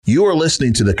You are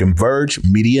listening to the Converge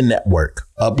Media Network,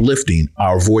 uplifting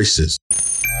our voices.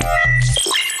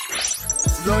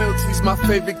 Loyalty's my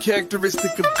favorite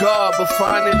characteristic of God, but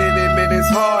finding it in him is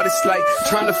hard. It's like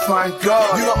trying to find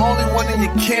God. You're the only one in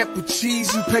your camp with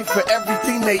cheese. You pay for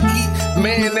everything they eat.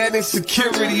 Man, that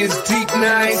insecurity is deep.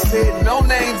 Now I ain't said no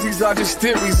names. These are just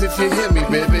theories. If you hear me,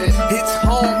 baby, it's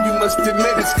home. You must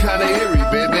admit it's kind of eerie,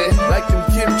 baby. Like them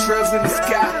chemtrails in the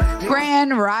sky.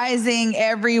 Grand Rising,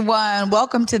 everyone.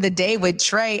 Welcome to the Day with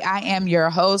Trae. I am your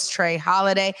host, Trae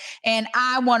Holiday, and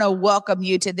I want to welcome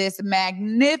you to this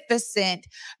magnificent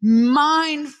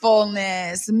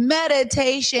mindfulness,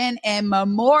 meditation, and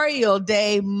Memorial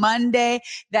Day Monday.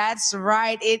 That's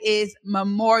right. It is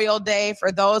Memorial Day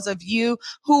for those of you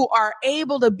who are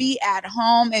able to be at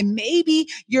home, and maybe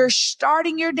you're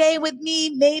starting your day with me.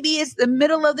 Maybe it's the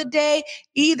middle of the day.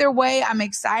 Either way, I'm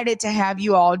excited to have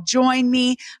you all join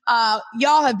me.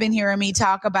 Y'all have been hearing me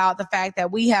talk about the fact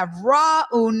that we have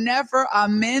Nefer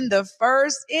the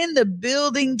first in the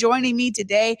building joining me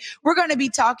today. We're going to be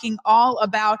talking all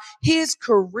about his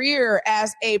career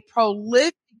as a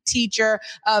prolific teacher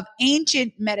of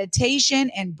ancient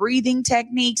meditation and breathing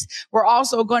techniques. We're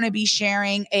also going to be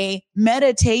sharing a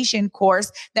meditation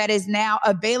course that is now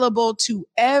available to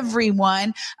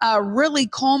everyone, really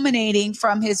culminating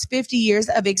from his 50 years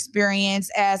of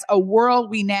experience as a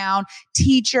world-renowned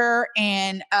teacher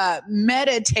and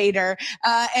meditator.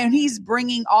 And he's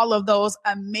bringing all of those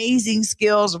amazing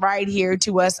skills right here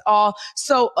to us all.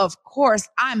 So, of course,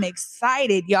 I'm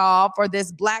excited, y'all, for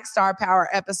this Black Star Power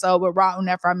episode with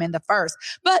Nefer the first.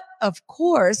 But of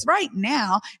course, right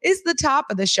now is the top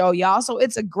of the show, y'all. So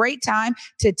it's a great time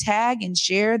to tag and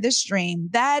share the stream.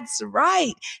 That's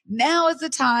right. Now is the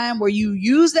time where you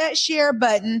use that share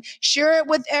button, share it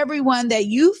with everyone that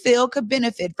you feel could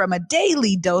benefit from a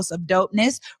daily dose of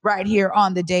dopeness right here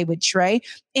on The Day with Trae.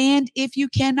 And if you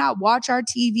cannot watch our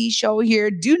TV show here,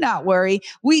 do not worry.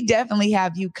 We definitely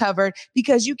have you covered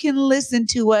because you can listen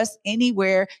to us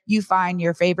anywhere you find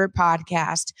your favorite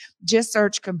podcast. Just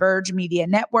search Converge Media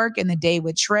Network and The Day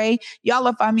with Trae. Y'all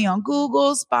will find me on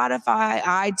Google, Spotify,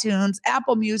 iTunes,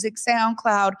 Apple Music,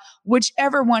 SoundCloud,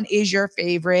 whichever one is your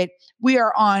favorite. We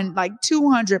are on like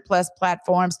 200 plus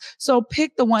platforms. So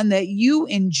pick the one that you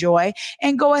enjoy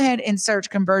and go ahead and search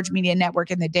Converge Media Network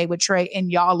and The Day with Trae,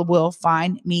 and y'all will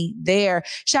find me there.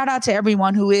 Shout out to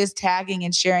everyone who is tagging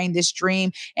and sharing this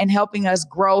stream and helping us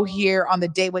grow here on The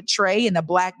Day with Trae in the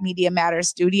Black Media Matters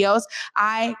studios.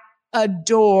 I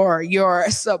adore your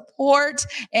support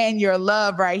and your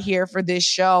love right here for this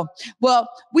show. Well,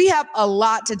 we have a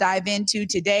lot to dive into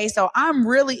today, so I'm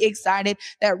really excited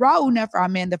that Nefer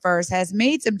the first has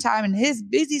made some time in his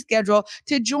busy schedule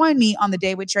to join me on The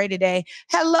Day with Trae today.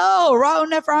 Hello,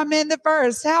 Nefer the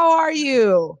first. How are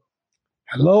you?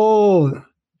 Hello.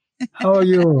 How are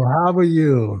you? How are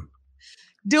you?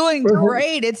 Doing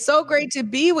great. It's so great to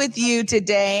be with you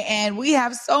today. And we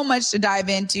have so much to dive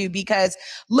into because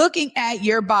looking at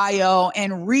your bio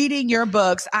and reading your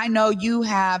books, I know you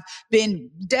have been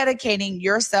dedicating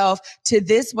yourself to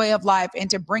this way of life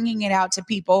and to bringing it out to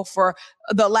people for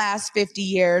the last 50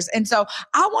 years. And so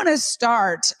I want to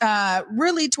start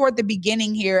really toward the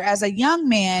beginning here. As a young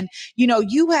man, you know,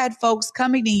 you had folks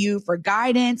coming to you for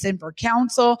guidance and for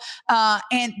counsel,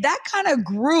 and that kind of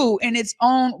grew in its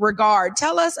own regard.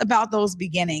 Tell us about those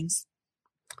beginnings.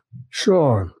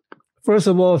 Sure. First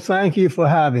of all, thank you for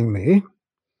having me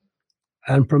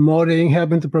and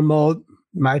helping to promote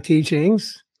my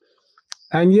teachings.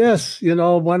 And yes, you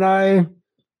know, when I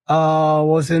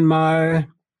was in my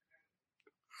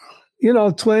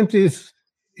 20s,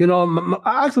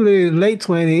 actually late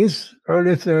 20s,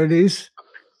 early 30s,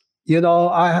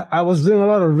 I was doing a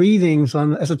lot of readings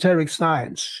on esoteric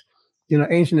science,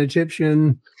 ancient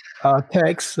Egyptian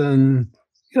texts and,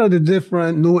 the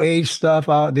different New Age stuff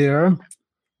out there.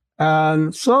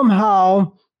 And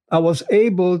somehow I was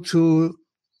able to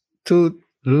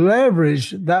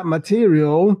leverage that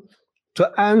material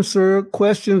to answer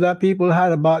questions that people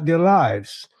had about their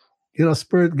lives, give them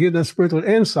spiritual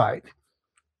insight.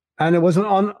 And it was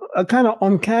a kind of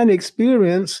uncanny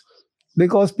experience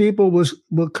because people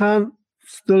will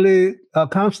constantly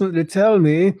tell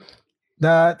me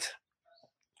that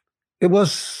it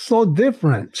was so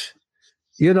different,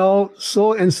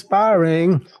 so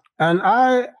inspiring. And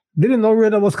I didn't know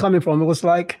where that was coming from. It was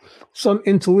like some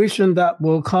intuition that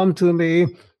will come to me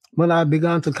when I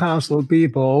began to counsel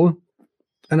people.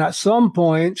 And at some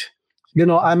point,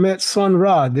 I met Sun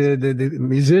Ra, the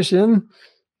musician,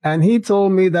 and he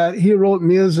told me that he wrote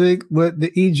music with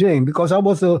the I Ching because I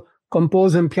was a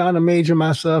composing piano major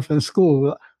myself in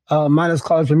school, Miners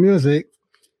College of Music.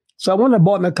 So I went and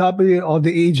bought me a copy of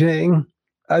the I Ching,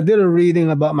 I did a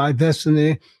reading about my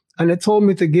destiny, and it told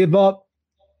me to give up.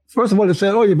 First of all, it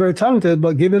said, "Oh, you're very talented,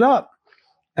 but give it up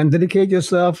and dedicate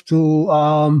yourself to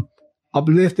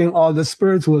uplifting others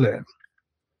spiritually."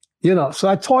 So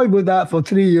I toyed with that for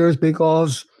 3 years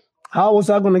because how was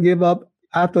I going to give up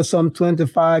after some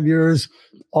 25 years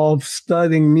of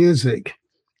studying music?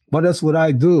 But that's what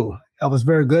I do. I was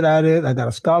very good at it. I got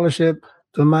a scholarship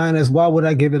to mine as why would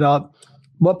I give it up?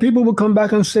 But people would come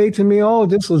back and say to me, "Oh,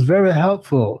 this was very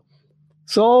helpful."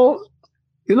 So,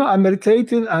 I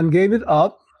meditated and gave it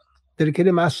up,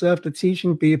 dedicated myself to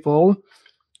teaching people.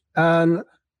 And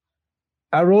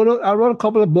I wrote a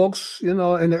couple of books, in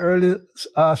the early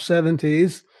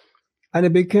 70s, and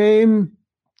it became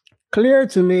clear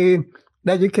to me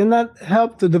that you cannot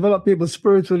help to develop people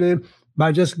spiritually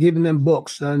by just giving them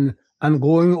books and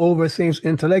going over things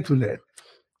intellectually.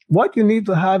 What you need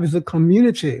to have is a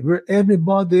community where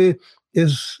everybody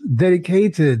is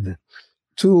dedicated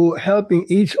to helping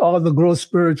each other grow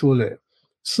spiritually,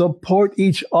 support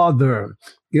each other,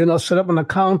 set up an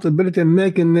accountability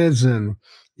mechanism,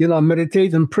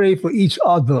 meditate and pray for each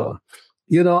other,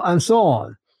 and so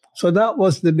on. So that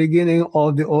was the beginning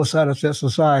of the Osada Set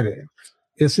Society.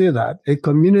 You see that? A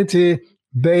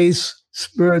community-based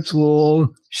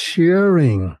spiritual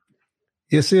sharing.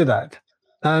 You see that?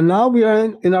 And now we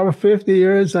are in our 50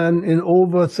 years and in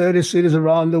over 30 cities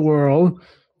around the world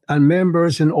and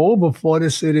members in over 40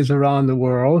 cities around the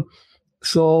world.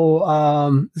 So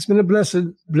it's been a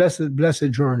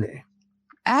blessed journey.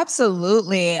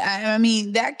 Absolutely. I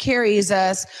mean, that carries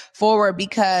us forward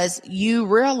because you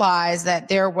realize that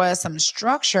there was some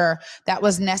structure that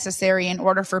was necessary in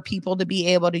order for people to be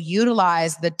able to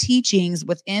utilize the teachings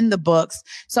within the books.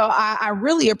 So I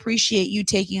really appreciate you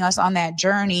taking us on that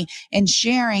journey and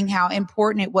sharing how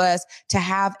important it was to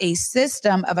have a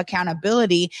system of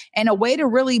accountability and a way to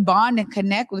really bond and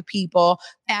connect with people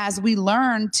as we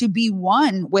learn to be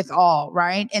one with all,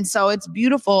 right? And so it's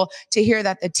beautiful to hear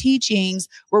that the teachings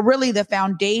were really the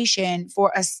foundation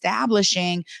for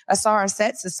establishing a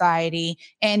Saraset society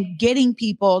and getting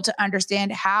people to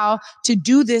understand how to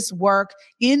do this work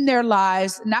in their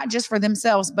lives, not just for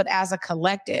themselves, but as a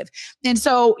collective. And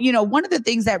so, one of the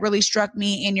things that really struck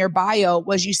me in your bio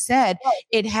was you said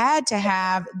it had to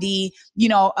have the,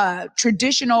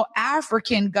 traditional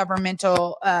African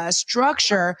governmental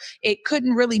structure. It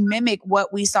couldn't really mimic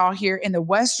what we saw here in the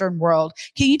Western world.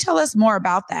 Can you tell us more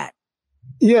about that?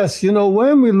 Yes,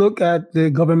 when we look at the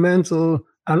governmental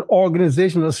and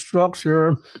organizational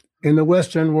structure in the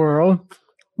Western world,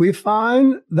 we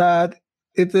find that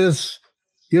it is,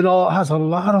 has a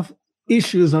lot of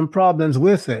issues and problems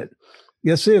with it.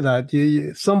 You see that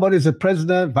somebody's a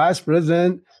president, vice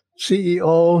president,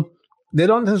 CEO. They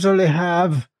don't necessarily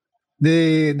have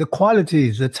the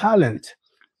qualities, the talent.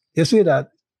 You see that?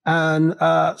 And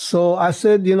so I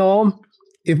said,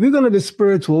 if we're going to be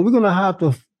spiritual, we're going to have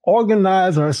to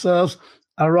organize ourselves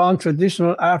around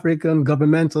traditional African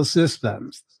governmental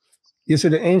systems. You see,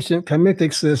 the ancient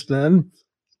Kamitic system.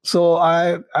 So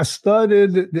I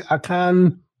studied the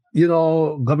Akan,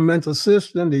 governmental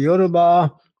system, the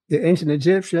Yoruba, the ancient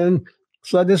Egyptian.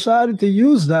 So I decided to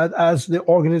use that as the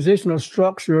organizational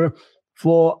structure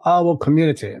for our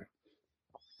community.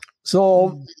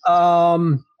 So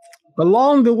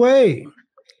along the way,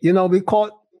 we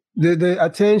caught the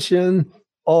attention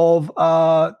of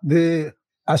the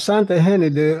Asante Hene,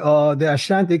 the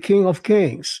Ashanti King of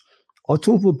Kings,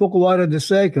 Otufu Pokuwara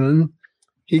II.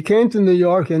 He came to New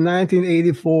York in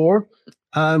 1984,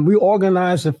 and we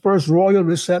organized the first royal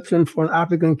reception for an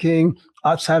African king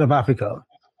outside of Africa.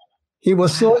 He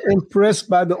was so impressed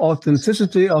by the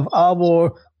authenticity of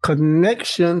our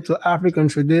connection to African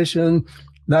tradition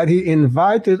that he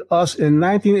invited us in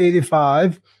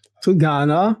 1985 to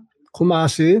Ghana,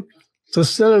 Kumasi, to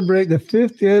celebrate the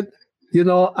 50th,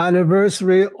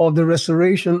 anniversary of the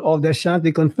restoration of the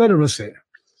Ashanti Confederacy.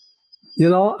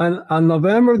 And on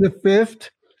November the 5th,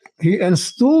 he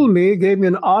installed me, gave me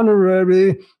an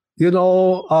honorary,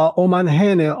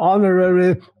 Omanhene,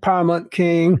 honorary paramount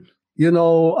king,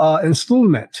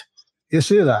 installment. You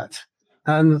see that?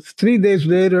 And 3 days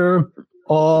later,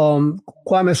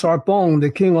 Kwame Sarpong, the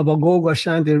king of Agogo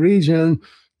Ashanti region,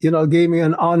 gave me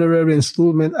an honorary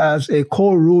installment as a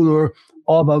co-ruler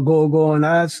of Agogo,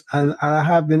 and I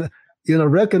have been,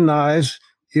 recognized,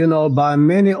 by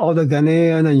many other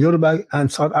Ghanaian and Yoruba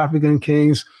and South African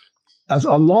kings, as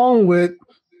along with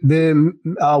the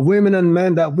women and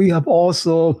men that we have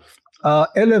also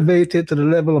elevated to the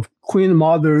level of queen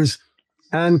mothers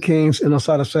and kings in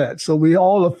Osada Set. So we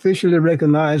all officially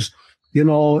recognized,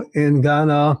 in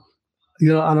Ghana,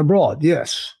 and abroad.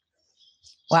 Yes.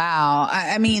 Wow.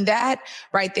 I mean, that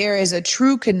right there is a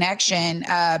true connection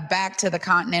back to the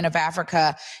continent of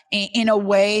Africa in a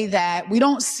way that we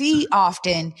don't see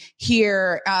often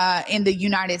here in the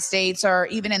United States or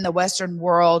even in the Western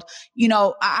world. You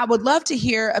know, I would love to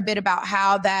hear a bit about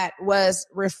how that was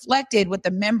reflected with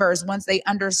the members once they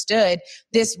understood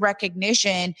this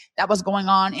recognition that was going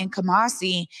on in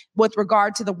Kumasi with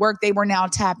regard to the work they were now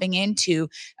tapping into.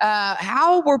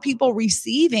 How were people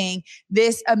receiving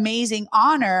this amazing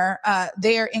honor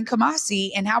there in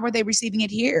Kumasi, and how were they receiving it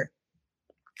here?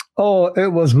 Oh,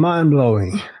 it was mind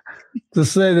blowing, to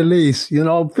say the least.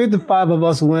 55 of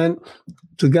us went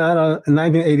to Ghana in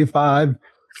 1985,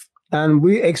 and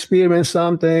we experienced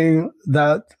something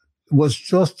that was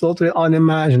just totally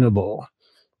unimaginable.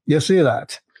 You see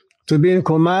that? To be in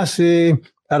Kumasi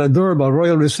at a Durban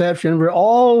royal reception where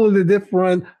all the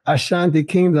different Ashanti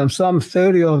kingdoms, some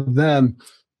 30 of them,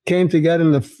 came together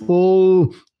in the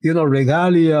full,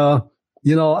 regalia,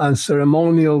 and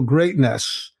ceremonial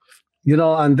greatness,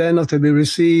 and then to be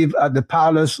received at the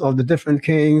palace of the different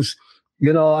kings.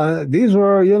 These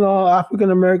were,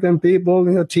 African American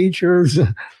people, teachers,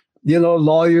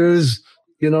 lawyers,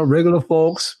 regular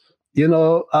folks,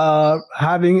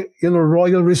 having,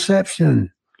 royal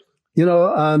reception,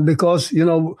 because,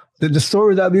 the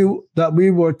story that we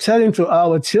were telling to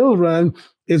our children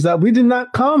is that we did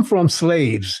not come from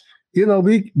slaves.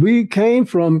 We came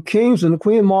from kings and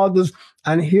queen mothers,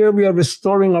 and here we are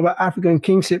restoring our African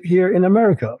kingship here in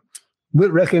America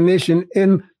with recognition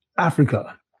in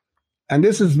Africa. And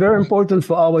this is very important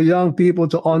for our young people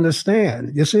to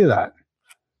understand. You see that?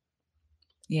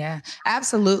 Yeah,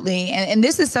 absolutely. And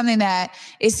this is something that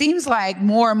it seems like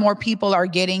more and more people are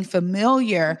getting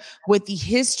familiar with the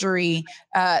history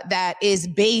that is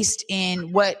based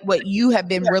in what you have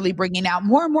been really bringing out.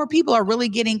 More and more people are really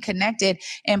getting connected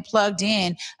and plugged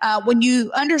in. When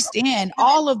you understand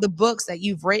all of the books that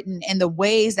you've written and the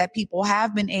ways that people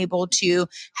have been able to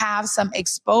have some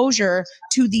exposure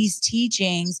to these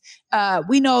teachings,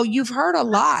 we know you've heard a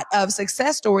lot of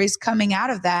success stories coming out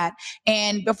of that.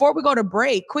 And before we go to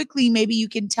break, quickly, maybe you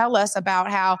can tell us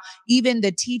about how even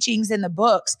the teachings in the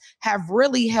books have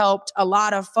really helped a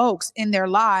lot of folks in their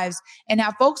lives and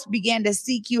how folks began to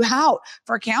seek you out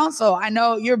for counsel. I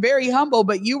know you're very humble,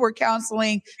 but you were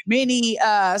counseling many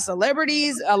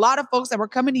celebrities, a lot of folks that were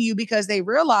coming to you because they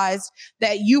realized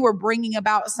that you were bringing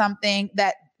about something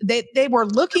that they were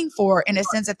looking for, in a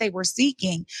sense that they were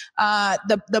seeking.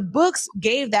 The books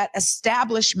gave that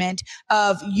establishment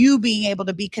of you being able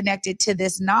to be connected to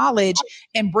this knowledge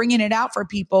and bringing it out for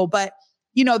people. But,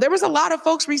 there was a lot of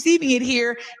folks receiving it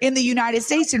here in the United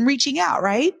States and reaching out,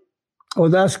 right? Oh,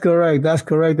 that's correct. That's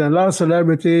correct. And a lot of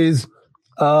celebrities,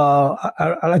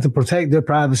 I like to protect their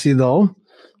privacy, though.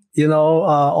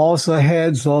 Also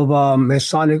heads of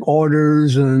Masonic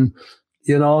orders, and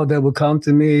they would come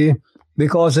to me.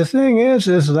 Because the thing is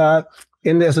that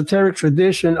in the esoteric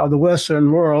tradition of the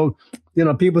Western world,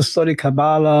 people study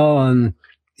Kabbalah and,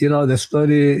 they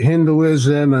study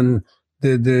Hinduism and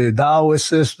the Taoist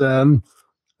system,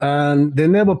 and they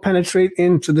never penetrate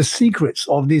into the secrets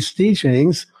of these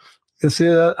teachings. You see,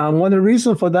 and one of the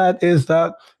reasons for that is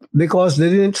that because they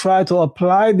didn't try to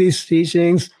apply these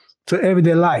teachings to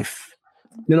everyday life.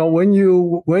 When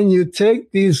you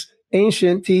take these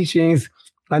ancient teachings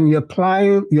and you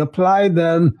apply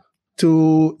them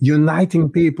to uniting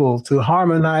people, to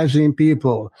harmonizing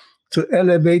people, to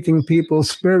elevating people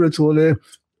spiritually,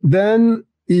 then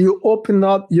you open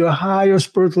up your higher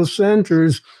spiritual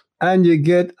centers and you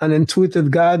get an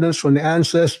intuitive guidance from the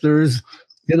ancestors,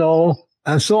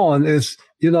 and so on. It's,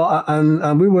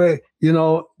 and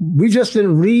we just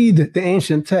didn't read the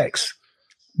ancient texts.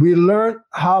 We learned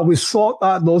how we sought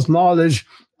out those knowledge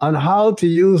on how to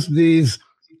use these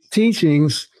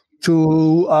teachings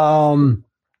to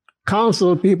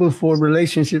counsel people for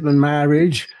relationship and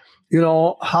marriage,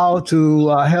 how to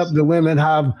help the women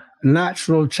have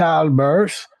natural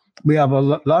childbirth. We have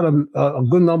a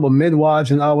good number of midwives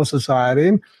in our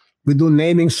society. We do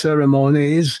naming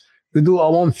ceremonies. We do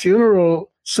our own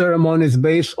funeral ceremonies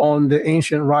based on the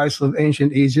ancient rites of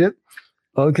ancient Egypt.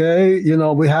 Okay,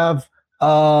 we have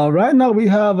right now we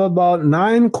have about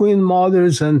 9 queen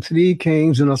mothers and 3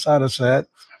 kings in Osada set.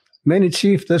 Many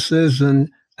chieftesses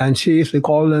and chiefs, we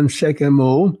call them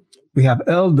Shekemu. We have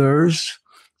elders,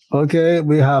 okay?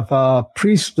 We have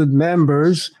priesthood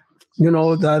members,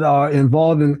 that are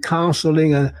involved in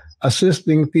counseling and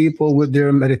assisting people with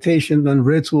their meditation and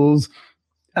rituals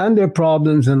and their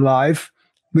problems in life.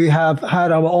 We have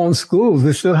had our own schools.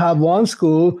 We still have one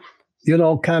school,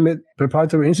 Kamitic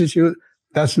Preparatory Institute,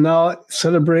 that's now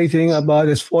celebrating about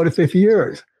its 45th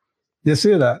year. You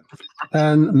see that?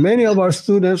 And many of our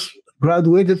students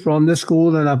graduated from this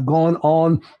school and have gone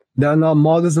on. They're now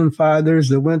mothers and fathers.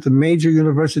 They went to major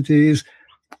universities.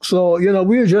 So,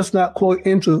 we're just not quote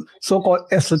into so-called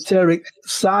esoteric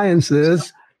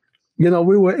sciences. We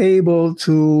were able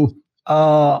to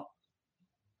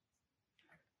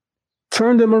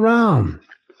turn them around,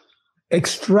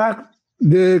 extract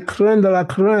the creme de la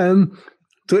creme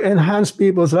to enhance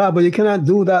people's life. But you cannot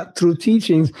do that through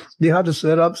teachings. You have to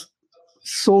set up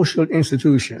social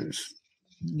institutions.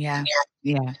 Yeah.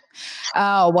 Yeah.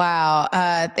 Oh, wow.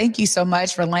 Thank you so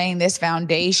much for laying this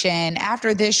foundation.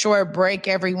 After this short break,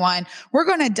 everyone, we're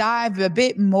going to dive a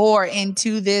bit more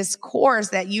into this course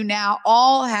that you now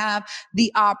all have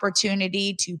the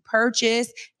opportunity to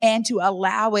purchase and to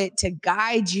allow it to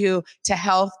guide you to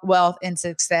health, wealth, and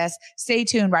success. Stay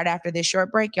tuned right after this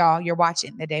short break, y'all. You're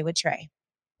watching The Day with Trae.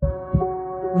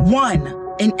 1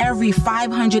 in every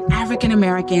 500 African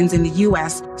Americans in the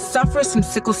U.S. suffers from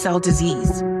sickle cell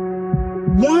disease.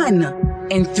 1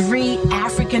 in 3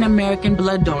 African American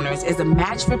blood donors is a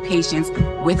match for patients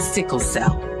with sickle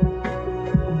cell.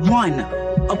 1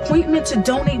 appointment to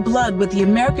donate blood with the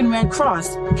American Red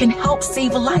Cross can help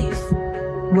save a life.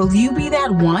 Will you be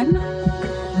that one?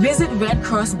 Visit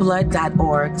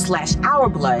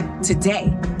redcrossblood.org/ourblood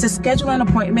today to schedule an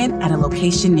appointment at a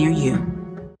location near you.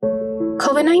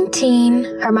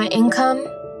 COVID-19 hurt my income,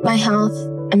 my health,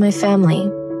 and my family.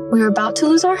 We were about to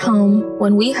lose our home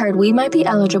when we heard we might be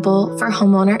eligible for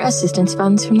homeowner assistance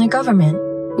funds from the government.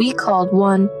 We called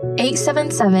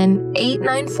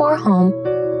 1-877-894-HOME,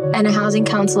 and a housing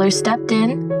counselor stepped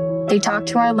in. They talked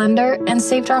to our lender and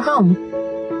saved our home.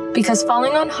 Because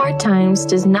falling on hard times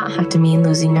does not have to mean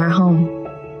losing our home.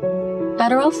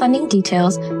 Federal funding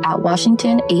details at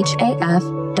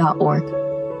washingtonhaf.org.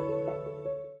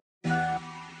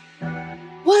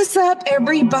 What's up,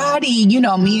 everybody? You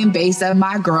know, me and Besa,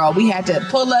 my girl, we had to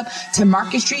pull up to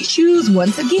Market Street Shoes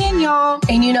once again, y'all.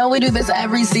 And you know, we do this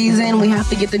every season. We have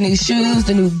to get the new shoes,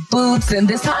 the new boots, and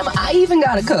this time I even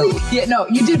got a coat. Yeah, no,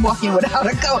 you did walk in without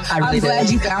a coat. I'm glad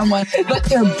you found one. But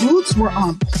their boots were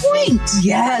on point.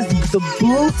 Yes, the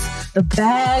boots, the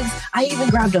bags. I even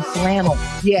grabbed a flannel.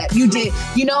 Yeah, you did.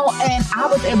 You know, and I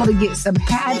was able to get some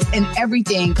hats and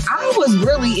everything. I was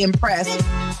really impressed.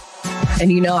 And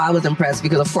you know, I was impressed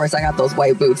because, of course, I got those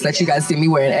white boots that you guys see me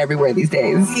wearing everywhere these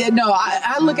days. Yeah, no,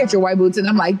 I look at your white boots and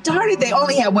I'm like, darn it, they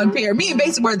only had one pair. Me and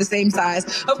Basic wear the same size.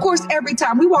 Of course, every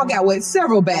time we walk out with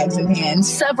several bags in hand.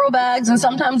 Several bags and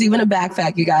sometimes even a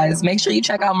backpack, you guys. Make sure you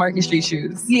check out Market Street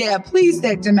Shoes. Yeah, please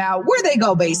check them out. Where they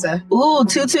go, Basa? Ooh,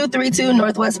 2232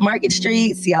 Northwest Market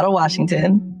Street, Seattle,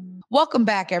 Washington. Welcome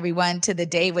back, everyone, to The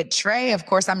Day with Trae. Of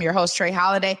course, I'm your host, Trae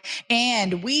Holiday,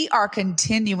 and we are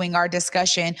continuing our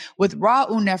discussion with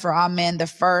Ra'u Nefer Amen the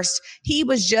First. He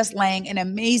was just laying an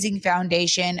amazing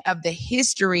foundation of the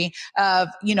history of,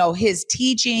 you know, his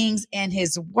teachings and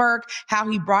his work, how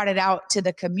he brought it out to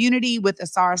the community with the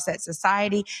Sarset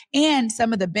Society, and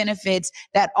some of the benefits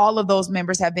that all of those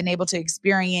members have been able to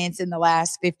experience in the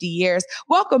last 50 years.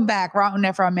 Welcome back, Ra'u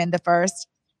Nefer Amen the First.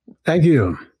 Thank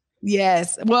you.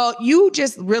 Yes. Well, you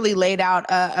just really laid out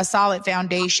a solid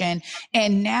foundation.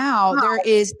 And now there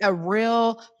is a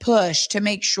real push to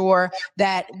make sure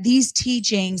that these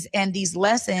teachings and these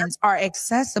lessons are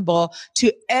accessible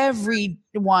to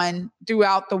everyone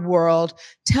throughout the world.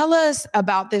 Tell us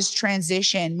about this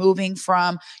transition moving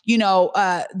from, you know,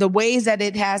 the ways that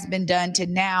it has been done to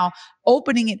now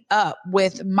opening it up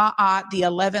with Ma'at, the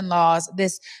 11 Laws,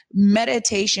 this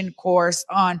meditation course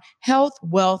on health,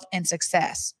 wealth, and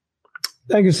success.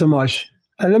 Thank you so much.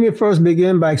 And let me first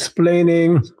begin by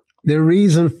explaining the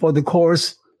reason for the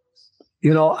course,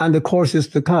 you know, and the courses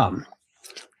to come.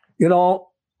 You know,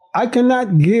 I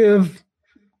cannot give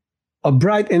a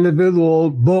bright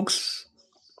individual books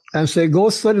and say,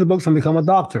 go study the books and become a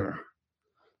doctor.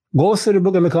 Go study the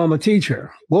book and become a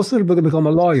teacher. Go study the book and become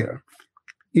a lawyer.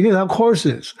 You need to have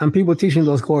courses and people teaching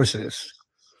those courses.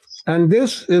 And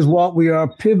this is what we are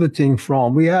pivoting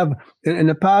from. We have, in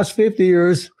the past 50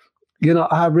 years, you know,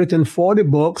 I have written 40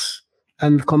 books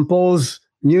and composed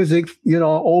music, you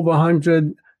know, over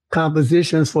 100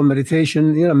 compositions for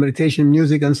meditation, you know, meditation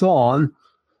music and so on.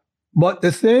 But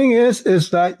the thing is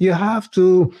that you have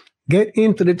to get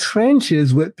into the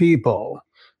trenches with people.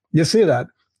 You see that?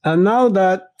 And now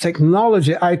that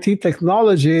technology, IT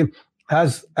technology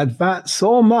has advanced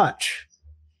so much,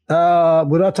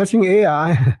 without touching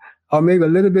AI, or maybe a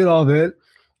little bit of it,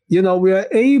 you know, we are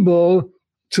able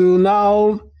to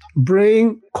now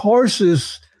bring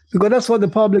courses, because that's what the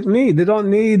public need. They don't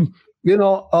need, you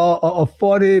know, a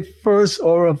 41st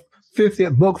or a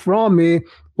 50th book from me.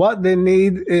 What they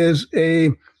need is a,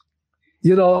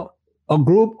 you know, a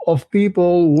group of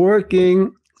people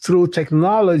working through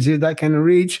technology that can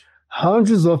reach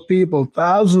hundreds of people,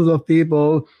 thousands of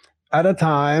people at a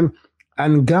time,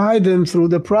 and guide them through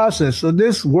the process. So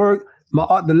this work,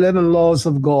 Ma'at, the 11 Laws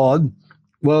of God,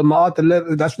 well, Ma'at,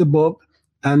 11, that's the book,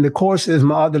 and the course is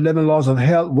Ma'at, the 11 Laws of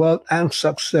Health, Wealth, and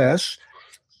Success.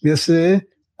 You see,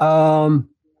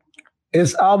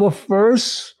 it's our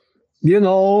first,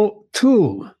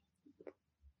 tool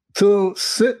to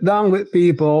sit down with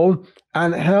people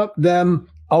and help them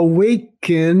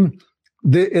awaken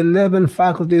the 11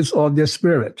 faculties of their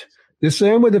spirit. The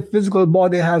same way the physical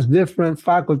body has different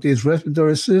faculties,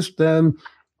 respiratory system,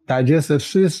 digestive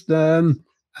system,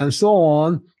 and so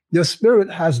on, the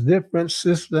spirit has different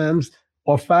systems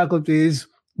or faculties,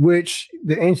 which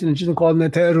the ancient Egyptians called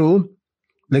Neteru,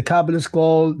 the Kabbalists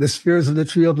call the spheres of the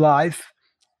tree of life,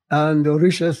 and the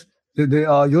Orishas, the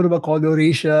Yoruba called the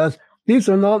Orishas. These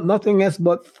are nothing else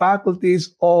but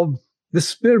faculties of the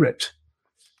spirit,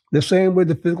 the same with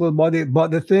the physical body.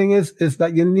 But the thing is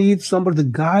that you need somebody to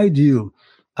guide you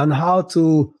on how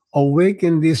to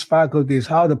awaken these faculties,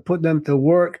 how to put them to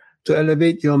work to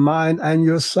elevate your mind and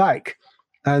your psyche.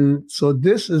 And so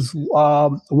this is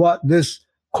what this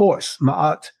course,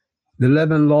 Ma'at, the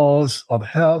 11 Laws of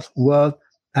Health, Wealth,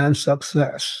 and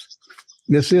Success.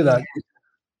 You see that?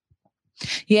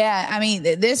 Yeah, I mean,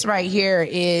 this right here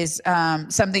is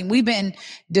something we've been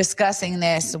discussing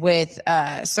this with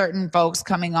certain folks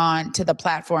coming on to the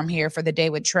platform here for the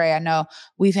Day with Trae. I know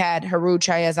we've had Haru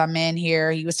Chayazamin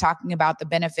here. He was talking about the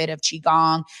benefit of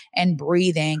Qigong and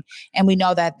breathing. And we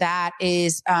know that that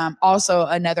is also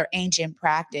another ancient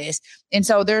practice. And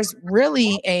so there's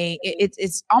really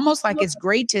it's almost like it's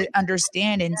great to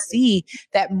understand and see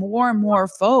that more and more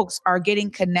folks are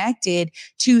getting connected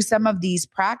to some of these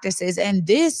practices. And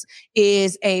this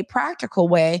is a practical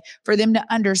way for them to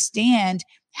understand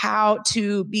how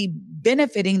to be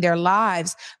benefiting their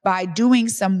lives by doing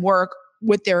some work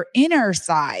with their inner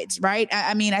sides, right?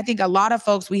 I mean, I think a lot of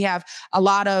folks, we have a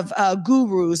lot of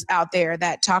gurus out there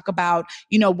that talk about,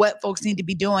 what folks need to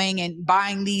be doing and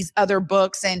buying these other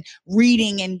books and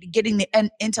reading and getting the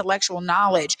intellectual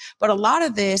knowledge. But a lot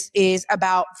of this is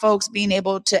about folks being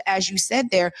able to, as you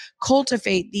said there,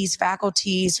 cultivate these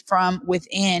faculties from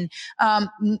within.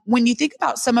 When you think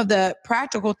about some of the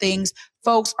practical things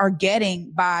folks are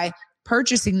getting by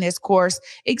purchasing this course,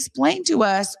 explain to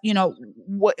us,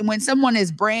 when someone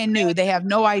is brand new, they have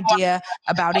no idea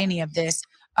about any of this.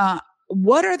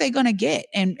 What are they going to get,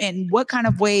 and what kind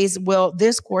of ways will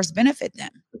this course benefit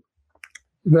them?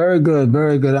 Very good,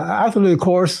 very good. Actually, the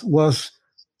course was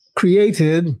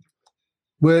created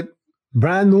with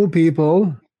brand new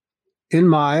people in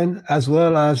mind, as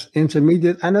well as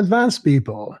intermediate and advanced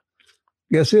people.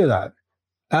 You see that?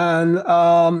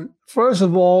 And first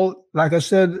of all, like I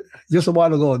said just a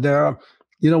while ago,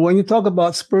 when you talk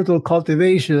about spiritual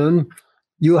cultivation,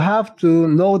 you have to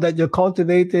know that you're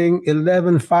cultivating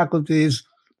 11 faculties,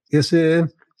 you see,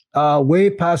 way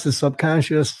past the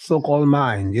subconscious so-called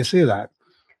mind. You see that?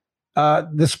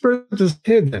 The spirit is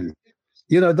hidden.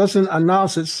 It doesn't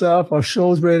announce itself or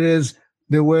shows where it is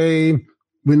the way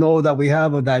we know that we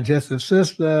have a digestive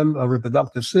system, a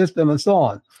reproductive system, and so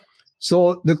on.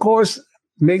 So the course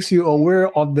makes you aware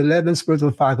of the 11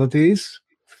 spiritual faculties,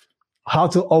 how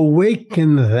to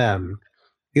awaken them.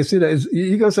 You see that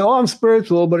you can say, I'm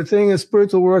spiritual, but the thing is,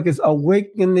 spiritual work is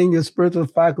awakening your spiritual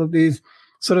faculties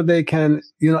so that they can,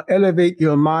 elevate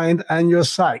your mind and your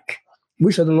psyche,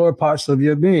 which are the lower parts of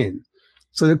your being.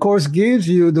 So the course gives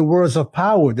you the words of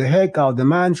power, the hekau, the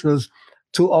mantras,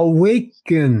 to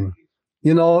awaken,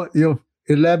 your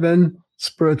 11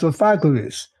 spiritual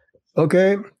faculties.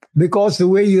 Okay? Because the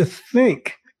way you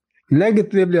think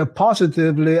negatively or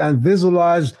positively and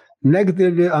visualize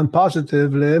negatively and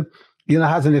positively,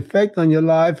 has an effect on your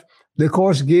life. The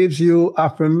course gives you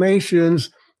affirmations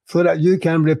so that you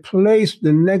can replace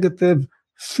the negative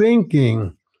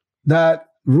thinking that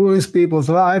ruins people's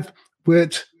life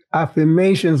with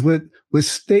affirmations, with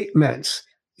statements.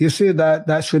 You see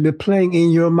that should be playing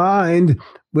in your mind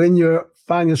when you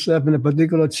find yourself in a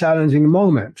particular challenging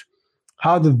moment.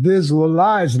 How to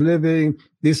visualize living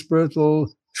these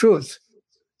spiritual truths.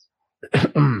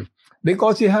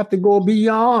 Because you have to go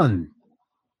beyond.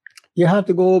 You have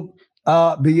to go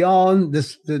beyond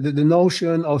this, the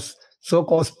notion of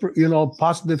so-called,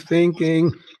 positive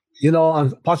thinking,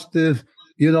 and positive,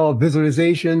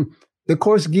 visualization. The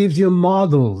course gives you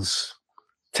models,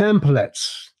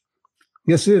 templates.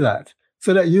 You see that?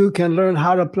 So that you can learn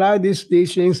how to apply these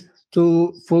teachings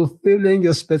to fulfilling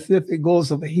your specific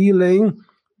goals of healing,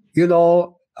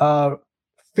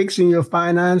 fixing your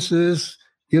finances,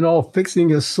 fixing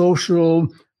your social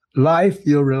life,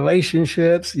 your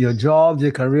relationships, your jobs,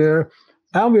 your career,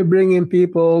 and we're bringing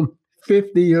people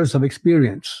 50 years of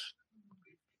experience.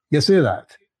 You see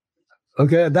that?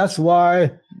 Okay, that's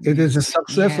why it is the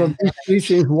success Yeah. of these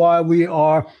teachings why we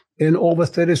are in over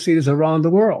 30 cities around the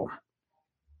world.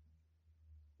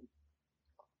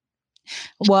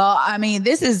 Well, I mean,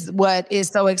 this is what is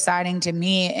so exciting to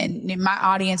me. And my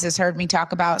audience has heard me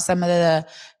talk about some of the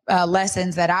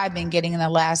lessons that I've been getting in the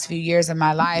last few years of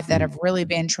my life that have really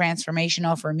been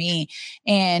transformational for me.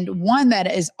 And one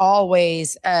that is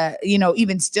always,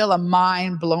 even still a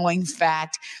mind blowing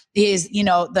fact is,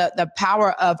 the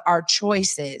power of our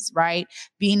choices, right?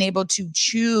 Being able to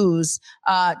choose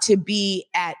to be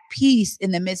at peace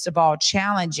in the midst of all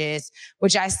challenges,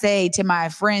 which I say to my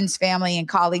friends, family, and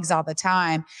colleagues all the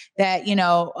time that,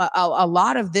 a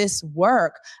lot of this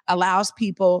work allows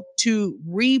people to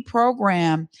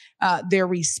reprogram their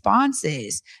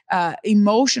responses,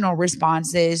 emotional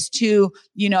responses to,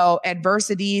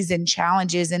 adversities and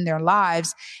challenges in their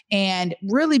lives, and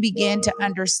really begin to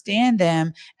understand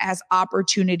them as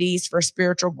opportunities for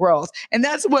spiritual growth. And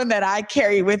that's one that I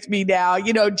carry with me now,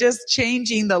 just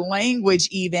changing the language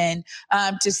even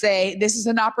to say, this is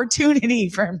an opportunity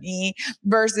for me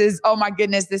versus, oh my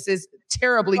goodness, this is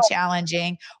terribly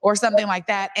challenging or something like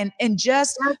that. And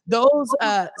just those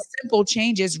simple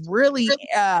changes really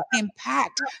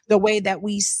impact the way that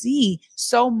we see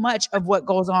so much of what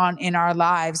goes on in our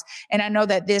lives. And I know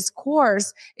that this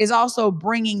course is also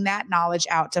bringing that knowledge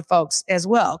out to folks as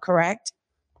well, correct?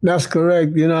 That's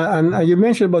correct. And you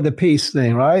mentioned about the peace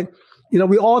thing, right?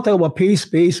 We all talk about peace,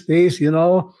 peace, peace,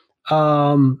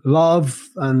 love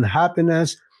and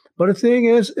happiness. But the thing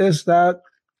is that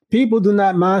people do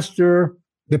not master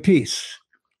the peace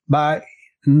by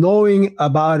knowing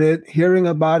about it, hearing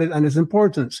about it, and its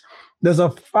importance. There's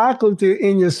a faculty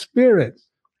in your spirit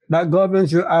that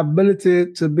governs your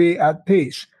ability to be at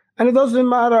peace. And it doesn't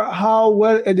matter how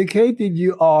well educated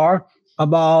you are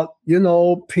about,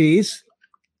 peace.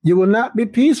 You will not be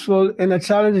peaceful in a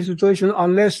challenging situation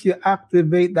unless you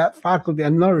activate that faculty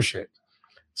and nourish it.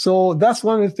 So that's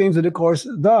one of the things that the course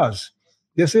does.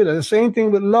 You see that the same thing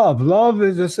with love. Love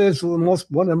is, it says, one of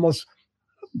the most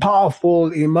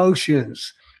powerful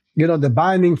emotions, the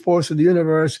binding force of the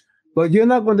universe. But you're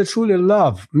not going to truly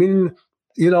love, meaning,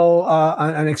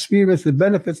 and experience the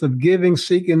benefits of giving,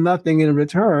 seeking nothing in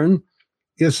return.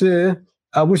 You see,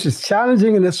 which is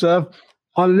challenging in itself,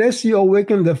 unless you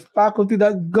awaken the faculty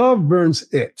that governs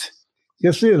it.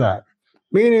 You see that?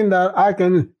 Meaning that I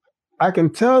can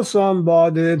tell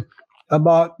somebody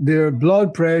about their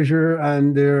blood pressure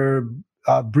and their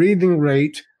breathing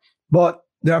rate, but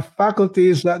there are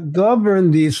faculties that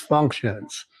govern these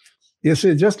functions. You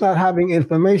see, just not having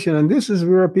information, and this is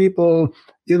where people,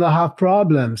 have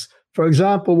problems. For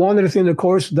example, one of the things the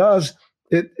course does,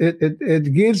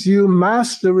 it gives you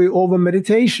mastery over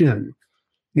meditation.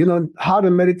 How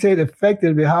to meditate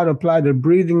effectively, how to apply the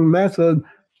breathing method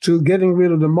to getting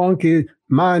rid of the monkey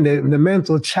mind, the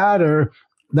mental chatter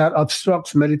that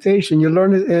obstructs meditation. You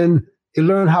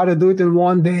learn how to do it in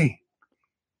one day.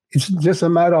 It's just a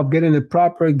matter of getting the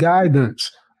proper guidance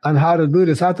on how to do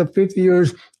this. After 50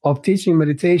 years of teaching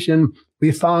meditation,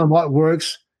 we found what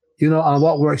works, and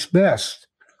what works best.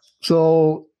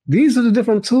 So these are the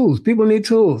different tools. People need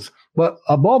tools. But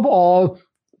above all,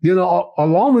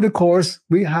 along with the course,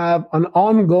 we have an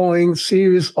ongoing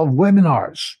series of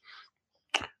webinars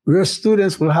where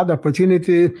students will have the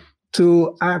opportunity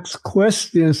to ask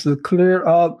questions to clear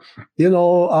up,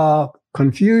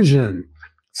 confusion,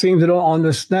 things they don't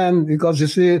understand. Because you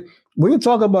see, when you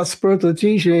talk about spiritual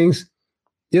teachings,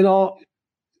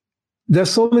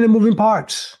 there's so many moving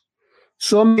parts,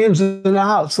 so many ins and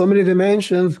outs, so many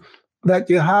dimensions that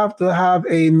you have to have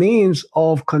a means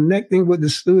of connecting with the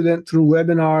student through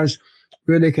webinars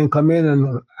where they can come in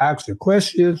and ask the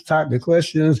questions, type the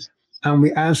questions, and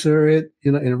we answer it,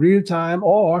 in real time,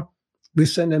 or we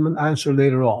send them an answer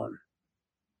later on.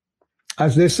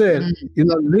 As they said,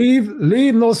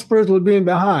 leave no spiritual being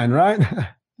behind, right?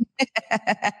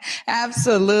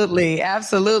 Absolutely.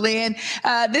 Absolutely. And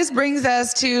this brings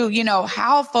us to,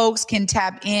 how folks can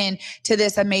tap in to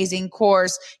this amazing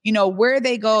course, where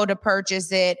they go to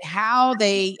purchase it, how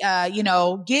they,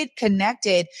 get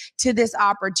connected to this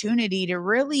opportunity to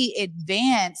really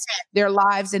advance their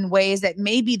lives in ways that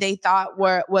maybe they thought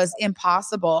was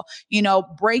impossible,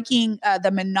 breaking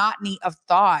the monotony of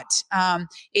thought.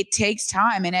 It takes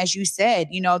time. And as you said,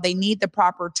 they need the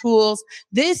proper tools.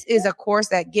 This is a course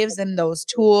that gives them those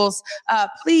tools.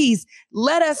 Please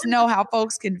let us know how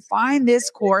folks can find this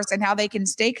course and how they can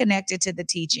stay connected to the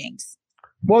teachings.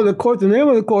 Well, the name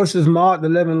of the course is Marked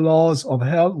 11 Laws of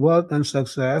Health, Wealth, and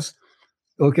Success.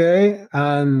 Okay.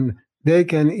 And they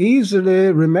can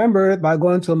easily remember it by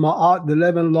going to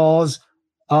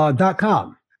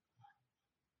ma'at11laws.com.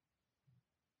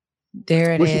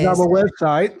 There it which is our is.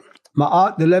 website,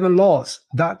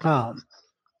 ma'at11laws.com.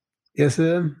 Yes,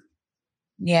 sir.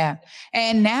 Yeah.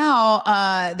 And now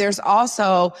there's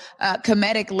also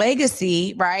Kemetic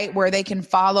Legacy, right? Where they can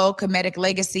follow Kemetic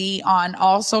Legacy on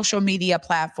all social media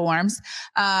platforms.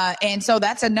 And so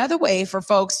that's another way for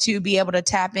folks to be able to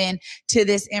tap in to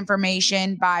this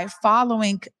information by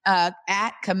following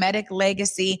at Kemetic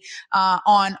Legacy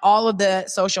on all of the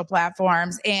social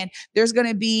platforms. And there's going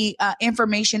to be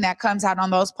information that comes out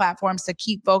on those platforms to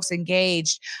keep folks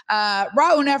engaged.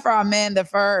 Ra'u Nefer Amen the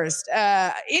first.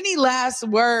 Any last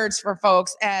words for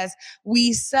folks as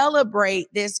we celebrate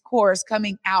this course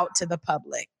coming out to the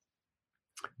public?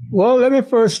 Well, let me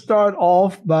first start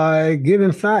off by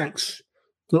giving thanks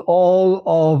to all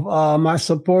of my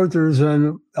supporters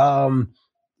and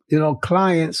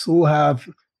clients who have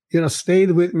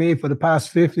stayed with me for the past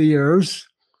 50 years.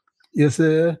 You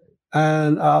see,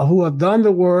 and who have done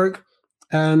the work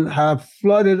and have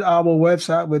flooded our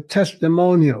website with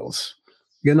testimonials,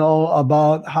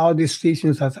 about how these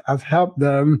teachings have helped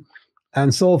them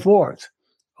and so forth.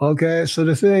 Okay, so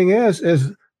the thing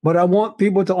is, but I want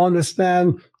people to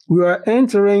understand we are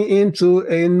entering into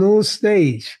a new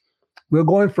stage. We're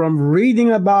going from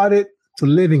reading about it to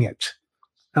living it.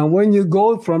 And when you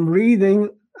go from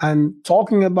reading and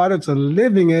talking about it to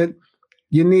living it,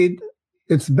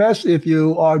 it's best if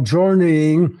you are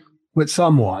journeying with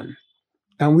someone.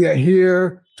 And we are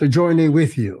here to journey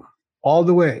with you all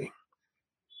the way.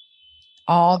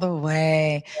 All the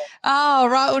way. Oh,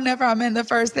 Ra'u Nefer Amen the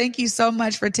first. Thank you so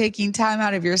much for taking time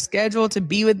out of your schedule to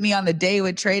be with me on the Day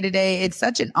with Trae today. It's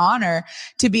such an honor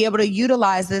to be able to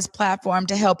utilize this platform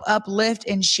to help uplift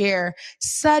and share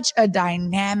such a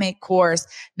dynamic course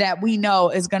that we know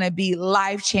is going to be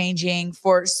life-changing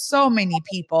for so many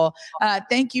people.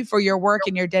 Thank you for your work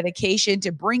and your dedication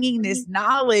to bringing this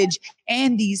knowledge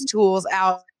and these tools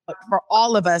out for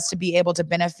all of us to be able to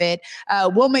benefit.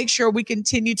 We'll make sure we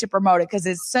continue to promote it because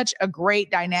it's such a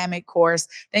great dynamic course.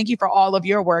 Thank you for all of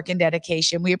your work and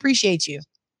dedication. We appreciate you.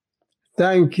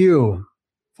 Thank you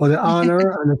for the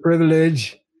honor and the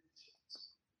privilege.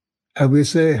 And we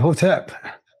say Hotep.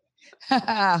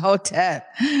 Hotep.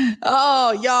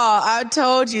 Oh, y'all, I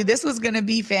told you this was going to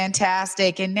be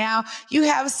fantastic. And now you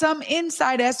have some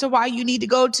insight as to why you need to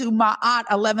go to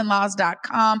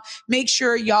ma'at11laws.com. Make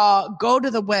sure y'all go to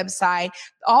the website.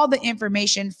 All the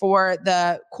information for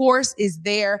the course is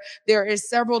there. There is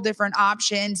several different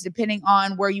options depending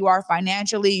on where you are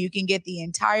financially. You can get the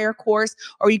entire course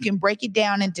or you can break it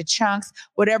down into chunks,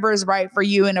 whatever is right for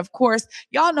you. And of course,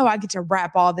 y'all know I get to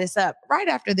wrap all this up right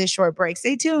after this short break.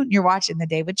 Stay tuned. You're watching The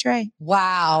Day with Trae.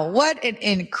 Wow, what an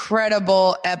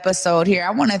incredible episode here. I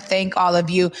want to thank all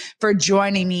of you for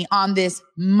joining me on this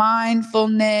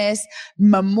mindfulness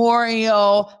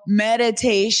memorial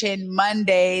meditation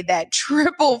Monday, that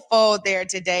triple fold there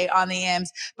today on the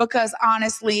M's, because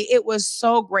honestly, it was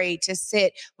so great to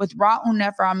sit with Ra'u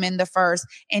Nefer Amen the first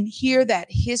and hear that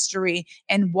history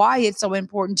and why it's so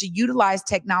important to utilize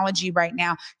technology right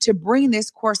now to bring this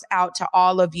course out to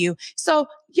all of you. So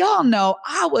y'all know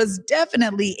I was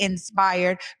definitely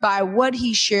inspired by what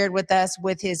he shared with us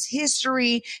with his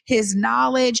history, his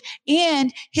knowledge,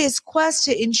 and his quest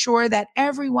to ensure that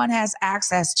everyone has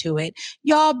access to it.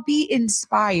 Y'all be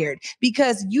inspired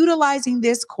because utilizing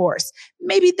this course,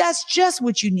 maybe that's just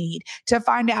what you need to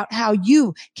find out how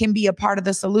you can be a part of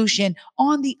the solution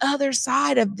on the other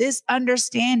side of this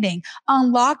understanding.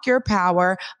 Unlock your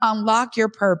power, unlock your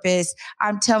purpose.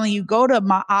 I'm telling you, go to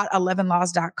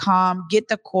ma'at11laws.com, get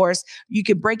the course. You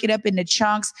can break it up into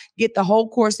chunks, get the whole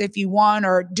course if you want,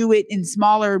 or do it in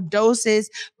smaller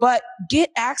doses, but get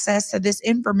access to this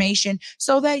information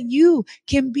so that you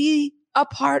can be a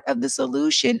part of the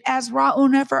solution as Ra'u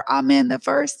Nefer Amen the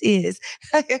first is.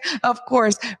 Of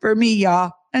course, for me,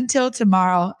 y'all, until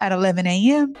tomorrow at 11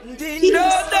 a.m. Peace.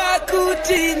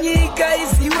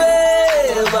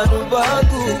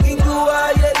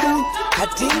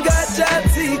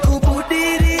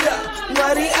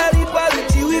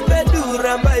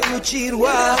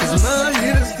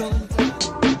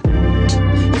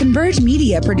 Converge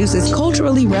Media produces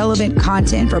culturally relevant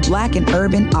content for Black and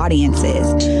urban audiences.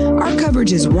 Our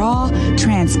coverage is raw,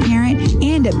 transparent,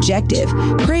 and objective,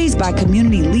 praised by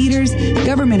community leaders,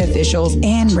 government officials,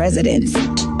 and residents.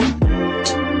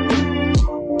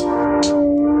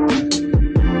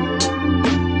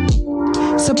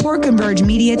 Support Converge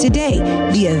Media today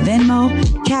via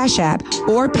Venmo, Cash App,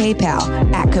 or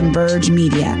PayPal at Converge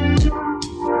Media.